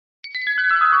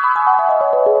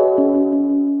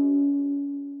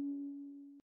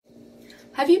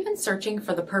Have you been searching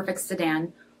for the perfect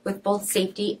sedan with both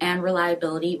safety and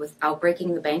reliability without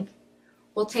breaking the bank?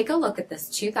 Well, take a look at this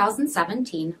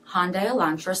 2017 Hyundai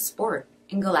Elantra Sport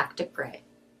in Galactic Gray.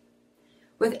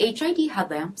 With HID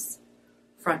headlamps,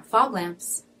 front fog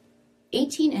lamps,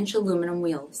 18-inch aluminum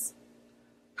wheels,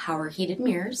 power heated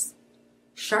mirrors,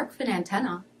 shark fin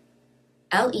antenna,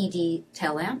 LED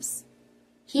tail lamps,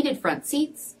 heated front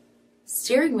seats,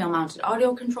 steering wheel mounted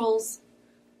audio controls,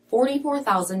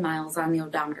 44,000 miles on the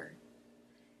odometer,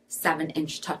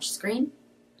 7-inch touchscreen,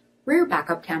 rear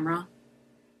backup camera,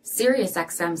 Sirius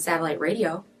XM satellite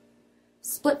radio,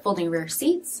 split folding rear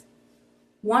seats,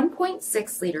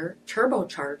 1.6-liter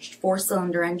turbocharged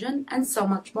 4-cylinder engine, and so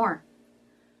much more.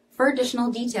 For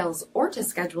additional details or to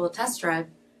schedule a test drive,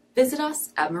 visit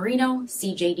us at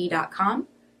marinocjd.com,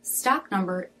 stock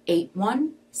number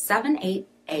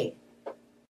 8178A.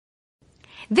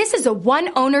 This is a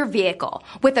one-owner vehicle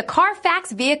with a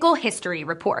CARFAX Vehicle History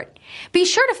Report. Be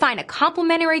sure to find a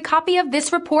complimentary copy of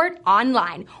this report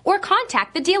online or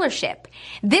contact the dealership.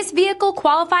 This vehicle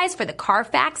qualifies for the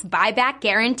CARFAX Buyback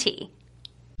Guarantee.